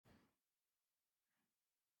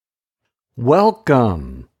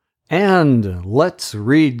Welcome, and let's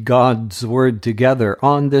read God's Word together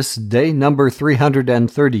on this day number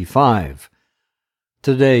 335.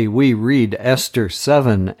 Today we read Esther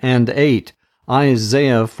 7 and 8,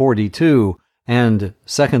 Isaiah 42, and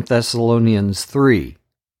 2 Thessalonians 3.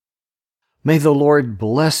 May the Lord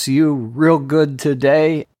bless you real good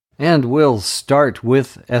today, and we'll start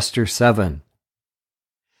with Esther 7.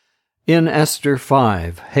 In Esther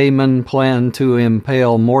 5, Haman planned to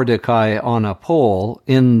impale Mordecai on a pole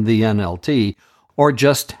in the NLT, or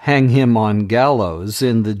just hang him on gallows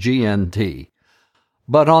in the GNT.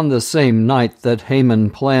 But on the same night that Haman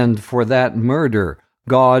planned for that murder,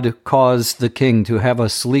 God caused the king to have a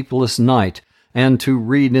sleepless night and to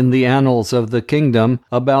read in the annals of the kingdom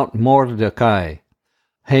about Mordecai.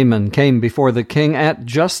 Haman came before the king at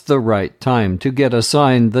just the right time to get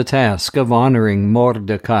assigned the task of honoring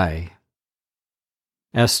Mordecai.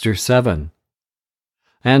 Esther 7.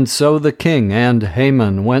 And so the king and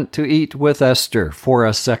Haman went to eat with Esther for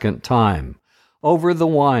a second time. Over the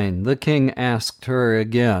wine the king asked her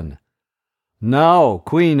again, "Now,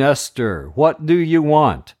 Queen Esther, what do you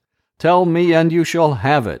want? Tell me and you shall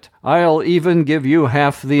have it. I'll even give you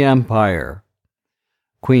half the empire."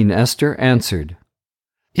 Queen Esther answered,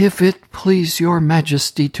 "If it please your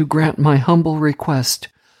majesty to grant my humble request,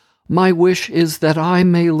 my wish is that I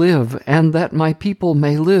may live and that my people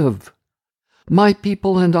may live. My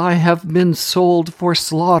people and I have been sold for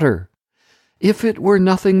slaughter. If it were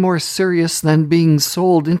nothing more serious than being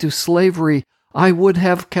sold into slavery, I would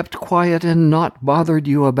have kept quiet and not bothered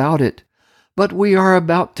you about it. But we are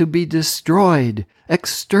about to be destroyed,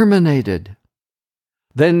 exterminated."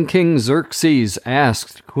 Then King Xerxes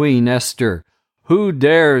asked Queen Esther, "Who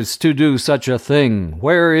dares to do such a thing?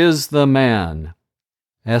 Where is the man?"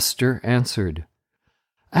 Esther answered,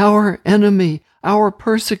 "Our enemy, our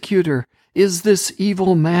persecutor, is this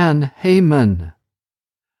evil man Haman."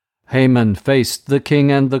 Haman faced the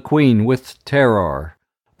king and the queen with terror.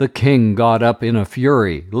 The king got up in a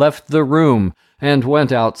fury, left the room, and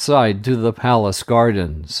went outside to the palace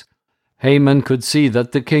gardens. Haman could see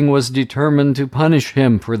that the king was determined to punish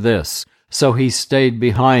him for this, so he stayed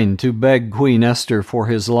behind to beg Queen Esther for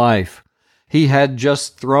his life. He had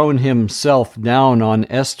just thrown himself down on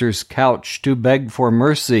Esther's couch to beg for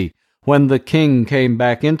mercy when the king came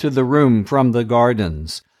back into the room from the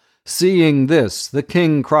gardens. Seeing this, the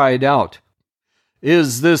king cried out,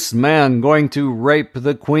 "Is this man going to rape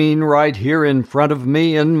the queen right here in front of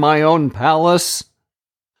me in my own palace?"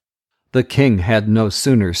 The king had no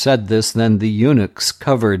sooner said this than the eunuchs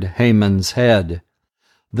covered Haman's head.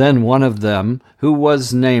 Then one of them, who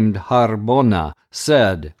was named Harbona,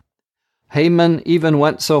 said, "Haman even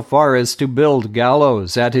went so far as to build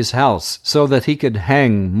gallows at his house so that he could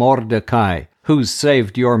hang Mordecai, who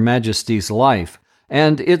saved your majesty's life,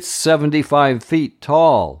 and it's 75 feet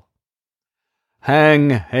tall."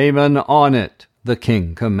 "Hang Haman on it," the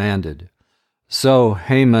king commanded. So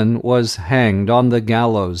Haman was hanged on the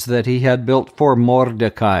gallows that he had built for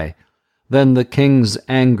Mordecai. Then the king's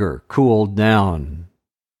anger cooled down.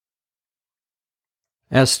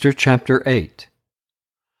 Esther chapter 8.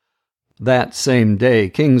 That same day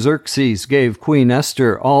King Xerxes gave Queen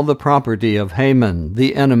Esther all the property of Haman,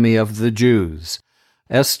 the enemy of the Jews.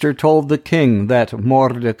 Esther told the king that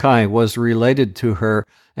Mordecai was related to her,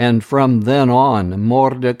 and from then on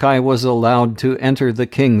Mordecai was allowed to enter the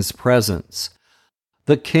king's presence.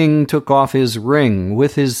 The king took off his ring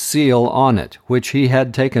with his seal on it, which he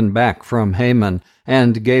had taken back from Haman,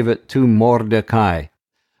 and gave it to Mordecai.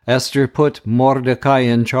 Esther put Mordecai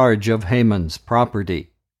in charge of Haman's property.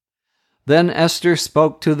 Then Esther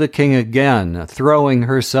spoke to the king again, throwing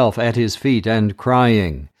herself at his feet and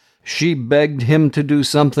crying. She begged him to do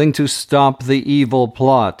something to stop the evil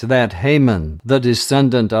plot that Haman, the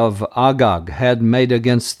descendant of Agag, had made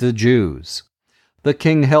against the Jews. The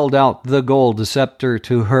king held out the gold scepter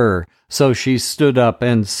to her, so she stood up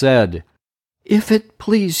and said, "If it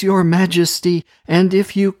please your majesty, and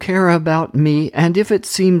if you care about me, and if it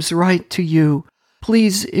seems right to you,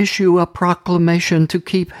 please issue a proclamation to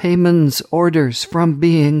keep Haman's orders from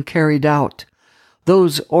being carried out.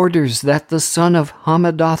 Those orders that the son of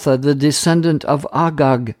Hammedatha, the descendant of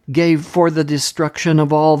Agag, gave for the destruction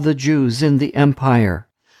of all the Jews in the empire.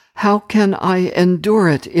 How can I endure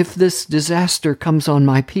it if this disaster comes on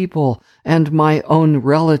my people and my own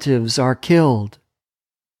relatives are killed?"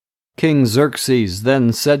 King Xerxes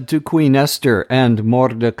then said to Queen Esther and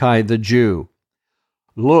Mordecai the Jew,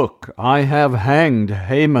 "Look, I have hanged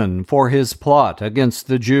Haman for his plot against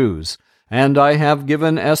the Jews, and I have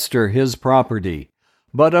given Esther his property.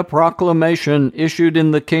 But a proclamation issued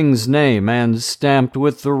in the king's name and stamped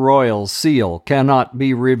with the royal seal cannot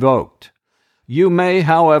be revoked. You may,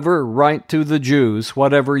 however, write to the Jews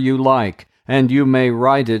whatever you like, and you may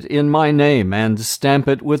write it in my name and stamp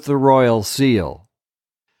it with the royal seal."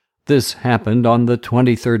 This happened on the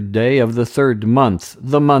 23rd day of the 3rd month,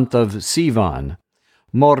 the month of Sivan.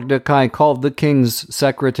 Mordecai called the king's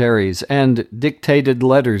secretaries and dictated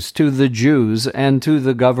letters to the Jews and to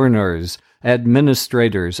the governors,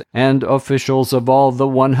 administrators, and officials of all the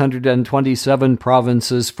 127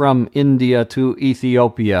 provinces from India to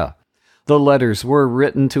Ethiopia. The letters were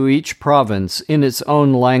written to each province in its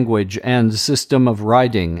own language and system of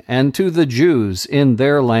writing, and to the Jews in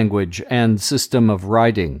their language and system of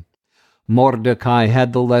writing. Mordecai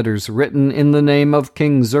had the letters written in the name of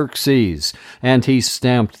King Xerxes, and he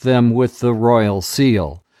stamped them with the royal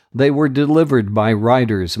seal. They were delivered by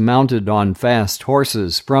riders mounted on fast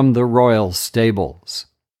horses from the royal stables.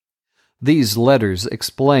 These letters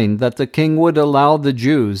explained that the king would allow the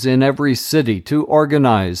Jews in every city to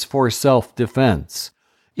organize for self-defense.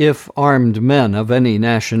 If armed men of any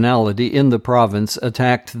nationality in the province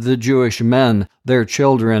attacked the Jewish men, their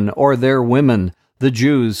children, or their women, the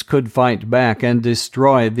Jews could fight back and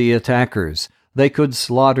destroy the attackers. They could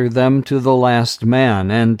slaughter them to the last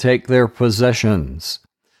man and take their possessions.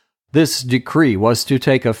 This decree was to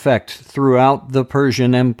take effect throughout the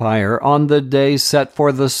Persian Empire on the day set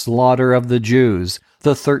for the slaughter of the Jews,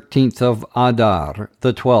 the 13th of Adar,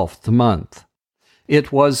 the 12th month.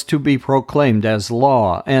 It was to be proclaimed as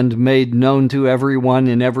law and made known to everyone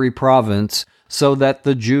in every province, so that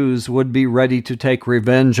the Jews would be ready to take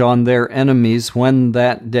revenge on their enemies when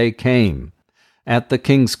that day came. At the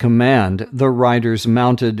king's command, the riders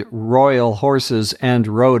mounted royal horses and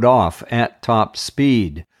rode off at top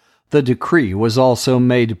speed. The decree was also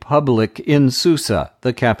made public in Susa,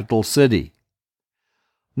 the capital city.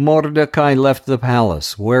 Mordecai left the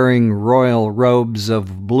palace wearing royal robes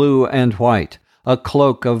of blue and white, a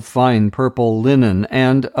cloak of fine purple linen,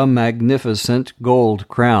 and a magnificent gold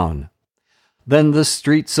crown. Then the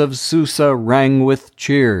streets of Susa rang with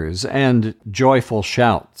cheers and joyful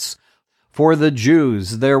shouts. For the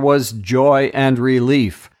Jews there was joy and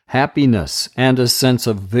relief, happiness and a sense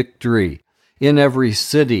of victory. In every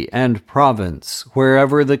city and province,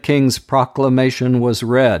 wherever the king's proclamation was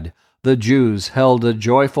read, the Jews held a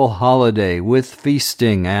joyful holiday with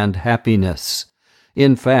feasting and happiness.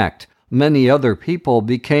 In fact, many other people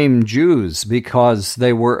became Jews because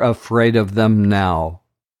they were afraid of them now.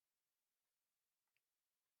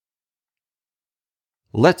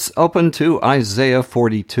 Let's open to Isaiah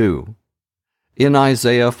 42. In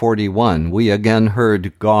Isaiah 41, we again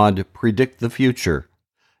heard God predict the future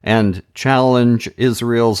and challenge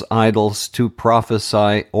Israel's idols to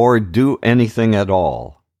prophesy or do anything at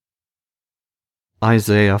all.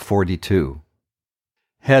 Isaiah 42.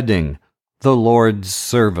 Heading: The Lord's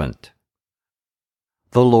Servant.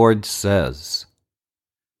 The Lord says,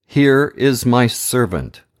 "Here is my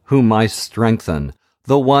servant, whom I strengthen,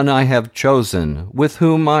 the one I have chosen, with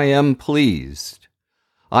whom I am pleased.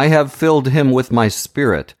 I have filled him with my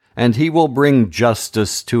spirit, and he will bring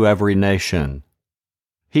justice to every nation.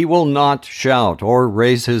 He will not shout or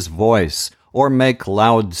raise his voice or make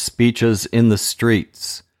loud speeches in the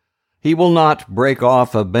streets. He will not break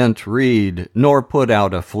off a bent reed nor put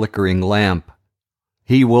out a flickering lamp.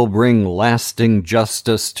 He will bring lasting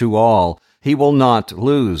justice to all. He will not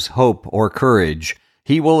lose hope or courage.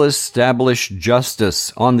 He will establish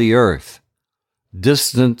justice on the earth.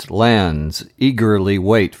 Distant lands eagerly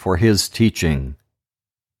wait for his teaching.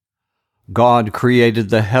 God created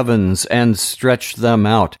the heavens and stretched them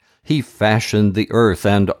out. He fashioned the earth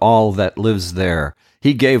and all that lives there.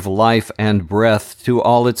 He gave life and breath to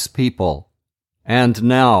all its people. And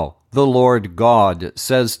now the Lord God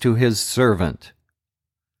says to his servant,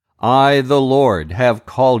 I, the Lord, have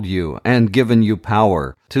called you and given you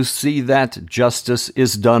power to see that justice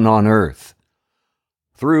is done on earth.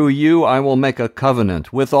 Through you I will make a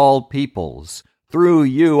covenant with all peoples. Through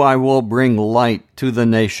you I will bring light to the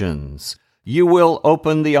nations. You will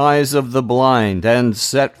open the eyes of the blind and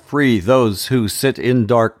set free those who sit in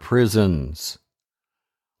dark prisons.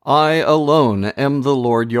 I alone am the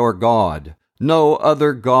Lord your God. No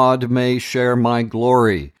other God may share my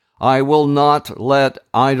glory. I will not let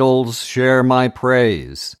idols share my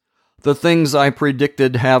praise. The things I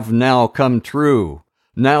predicted have now come true.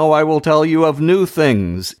 Now I will tell you of new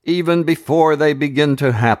things, even before they begin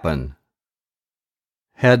to happen.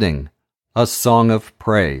 Heading: A Song of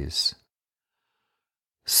Praise.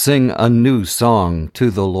 Sing a new song to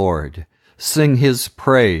the Lord. Sing his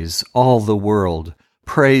praise, all the world.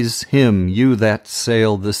 Praise him, you that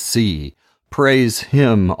sail the sea. Praise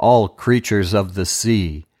him, all creatures of the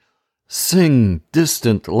sea. Sing,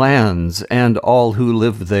 distant lands and all who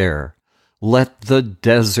live there. Let the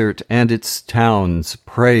desert and its towns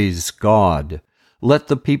praise God. Let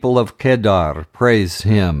the people of Kedar praise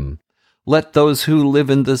him. Let those who live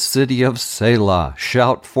in the city of Selah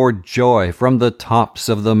shout for joy from the tops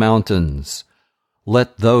of the mountains.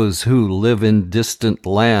 Let those who live in distant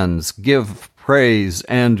lands give praise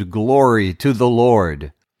and glory to the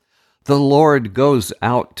Lord. The Lord goes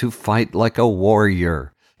out to fight like a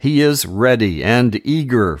warrior. He is ready and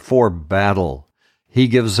eager for battle. He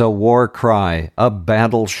gives a war cry, a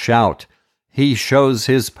battle shout. He shows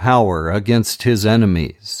his power against his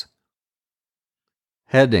enemies.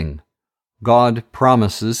 Heading: God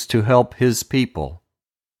promises to help his people.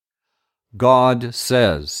 God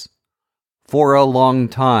says, "For a long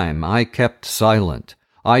time I kept silent.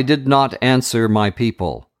 I did not answer my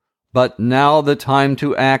people. But now the time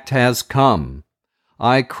to act has come.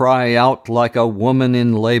 I cry out like a woman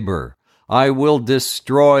in labor. I will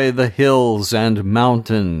destroy the hills and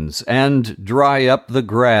mountains, and dry up the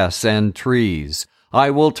grass and trees.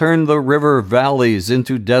 I will turn the river valleys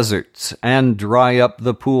into deserts, and dry up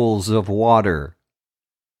the pools of water.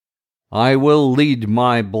 I will lead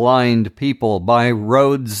my blind people by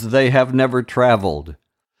roads they have never traveled.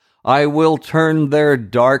 I will turn their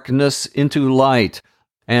darkness into light,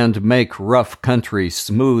 and make rough country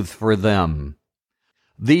smooth for them.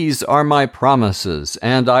 These are my promises,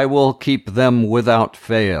 and I will keep them without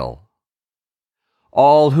fail.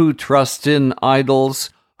 All who trust in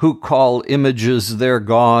idols, who call images their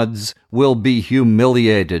gods, will be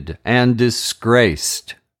humiliated and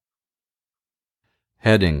disgraced."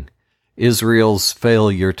 Heading: Israel's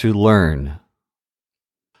failure to learn.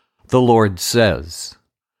 The Lord says,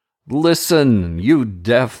 "Listen, you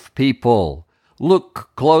deaf people.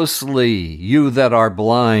 Look closely, you that are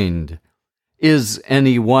blind. Is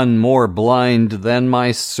anyone more blind than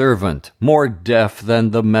my servant, more deaf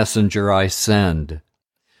than the messenger I send?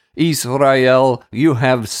 Israel, you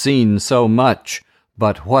have seen so much,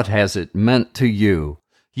 but what has it meant to you?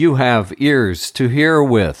 You have ears to hear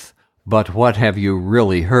with, but what have you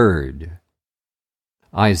really heard?"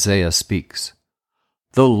 Isaiah speaks.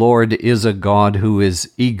 The Lord is a God who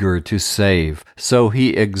is eager to save, so he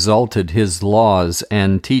exalted his laws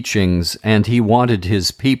and teachings, and he wanted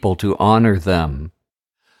his people to honor them.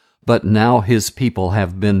 But now his people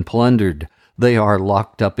have been plundered. They are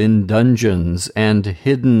locked up in dungeons and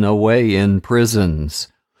hidden away in prisons.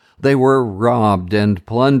 They were robbed and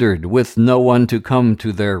plundered with no one to come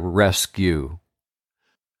to their rescue.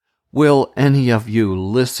 Will any of you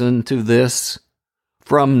listen to this?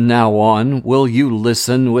 From now on, will you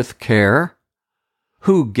listen with care?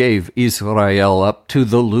 Who gave Israel up to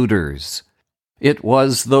the looters? It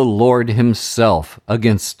was the Lord himself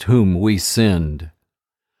against whom we sinned.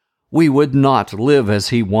 We would not live as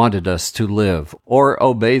he wanted us to live, or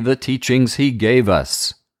obey the teachings he gave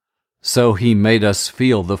us. So he made us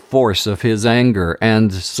feel the force of his anger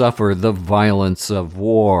and suffer the violence of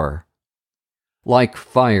war. Like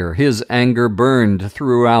fire, his anger burned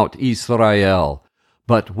throughout Israel,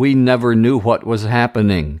 but we never knew what was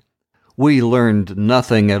happening. We learned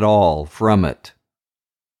nothing at all from it.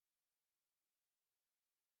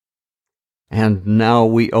 And now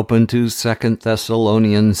we open to 2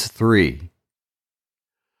 Thessalonians 3.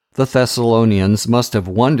 The Thessalonians must have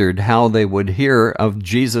wondered how they would hear of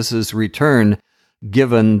Jesus' return,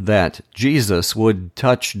 given that Jesus would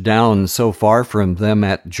touch down so far from them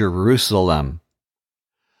at Jerusalem.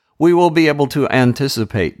 We will be able to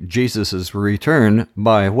anticipate Jesus' return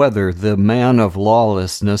by whether the man of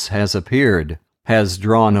lawlessness has appeared, has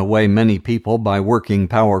drawn away many people by working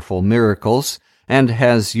powerful miracles, and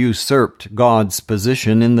has usurped God's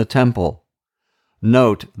position in the temple.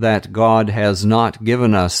 Note that God has not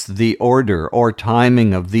given us the order or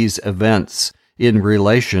timing of these events in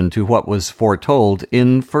relation to what was foretold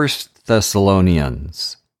in 1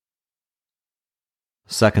 Thessalonians.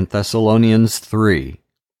 2 Thessalonians 3.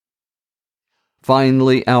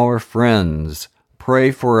 Finally, our friends, pray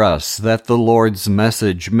for us that the Lord's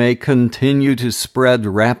message may continue to spread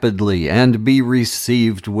rapidly and be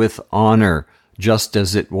received with honor, just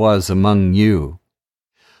as it was among you.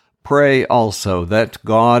 Pray also that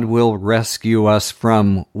God will rescue us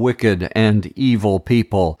from wicked and evil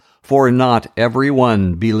people, for not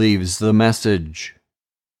everyone believes the message.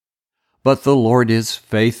 But the Lord is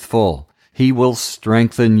faithful. He will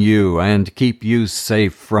strengthen you and keep you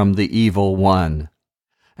safe from the evil one.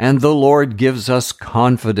 And the Lord gives us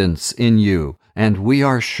confidence in you, and we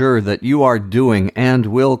are sure that you are doing and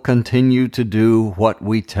will continue to do what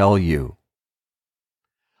we tell you.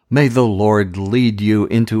 May the Lord lead you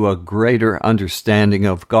into a greater understanding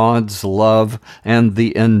of God's love and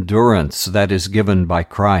the endurance that is given by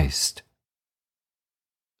Christ.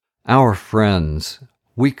 Our friends,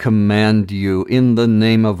 we command you in the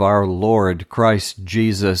name of our Lord Christ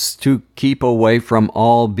Jesus to keep away from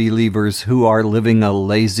all believers who are living a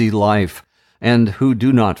lazy life and who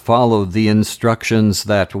do not follow the instructions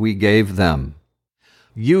that we gave them.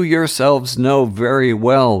 You yourselves know very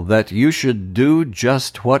well that you should do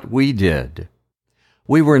just what we did.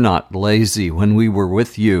 We were not lazy when we were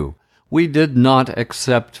with you. We did not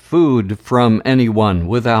accept food from anyone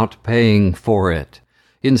without paying for it.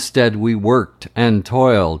 Instead, we worked and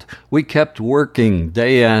toiled. We kept working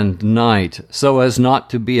day and night so as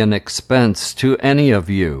not to be an expense to any of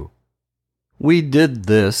you. We did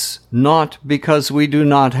this not because we do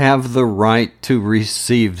not have the right to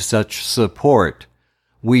receive such support.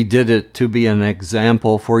 We did it to be an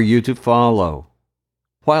example for you to follow.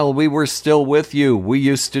 While we were still with you, we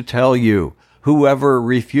used to tell you, whoever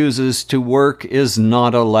refuses to work is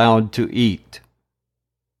not allowed to eat.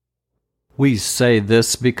 We say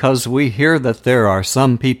this because we hear that there are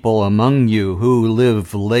some people among you who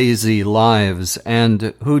live lazy lives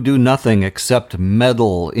and who do nothing except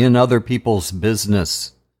meddle in other people's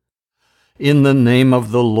business. In the name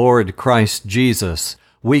of the Lord Christ Jesus,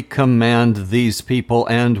 we command these people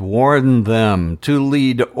and warn them to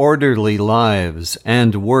lead orderly lives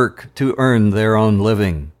and work to earn their own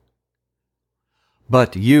living.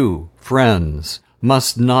 But you, friends,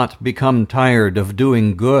 must not become tired of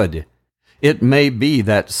doing good. It may be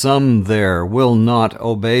that some there will not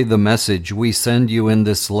obey the message we send you in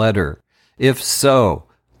this letter. If so,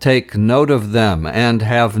 take note of them and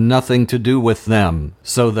have nothing to do with them,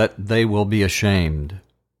 so that they will be ashamed.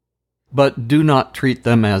 But do not treat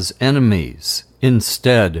them as enemies.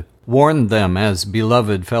 Instead, warn them as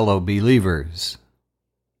beloved fellow believers.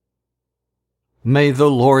 May the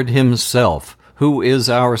Lord Himself, who is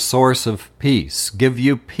our source of peace, give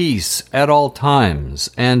you peace at all times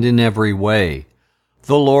and in every way.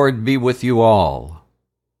 The Lord be with you all.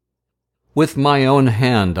 With my own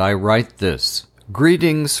hand I write this.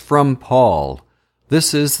 Greetings from Paul.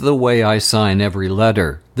 This is the way I sign every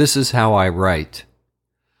letter. This is how I write.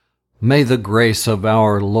 May the grace of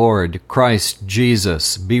our Lord Christ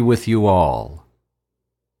Jesus be with you all.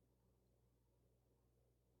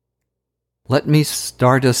 Let me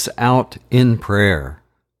start us out in prayer.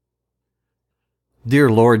 Dear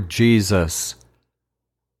Lord Jesus,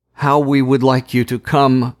 how we would like you to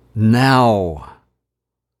come now.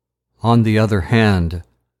 On the other hand,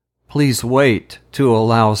 please wait to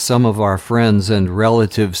allow some of our friends and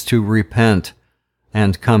relatives to repent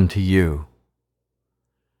and come to you.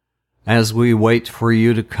 As we wait for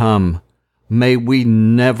you to come, may we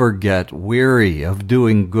never get weary of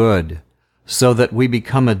doing good, so that we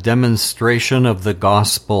become a demonstration of the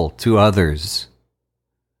gospel to others.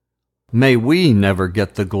 May we never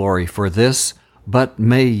get the glory for this, but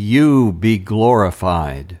may you be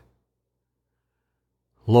glorified.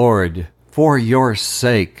 Lord, for your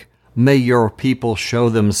sake, may your people show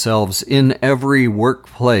themselves in every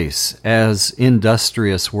workplace as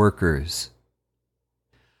industrious workers.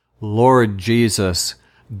 Lord Jesus,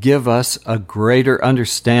 give us a greater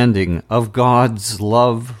understanding of God's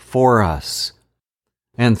love for us,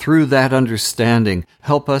 and through that understanding,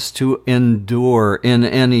 help us to endure in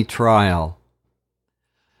any trial.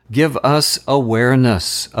 Give us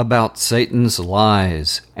awareness about Satan's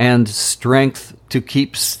lies and strength to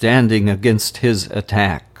keep standing against his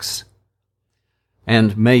attacks.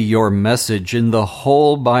 And may your message in the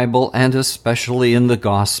whole Bible and especially in the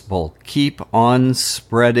Gospel keep on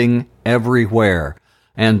spreading everywhere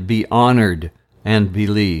and be honored and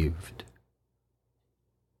believed.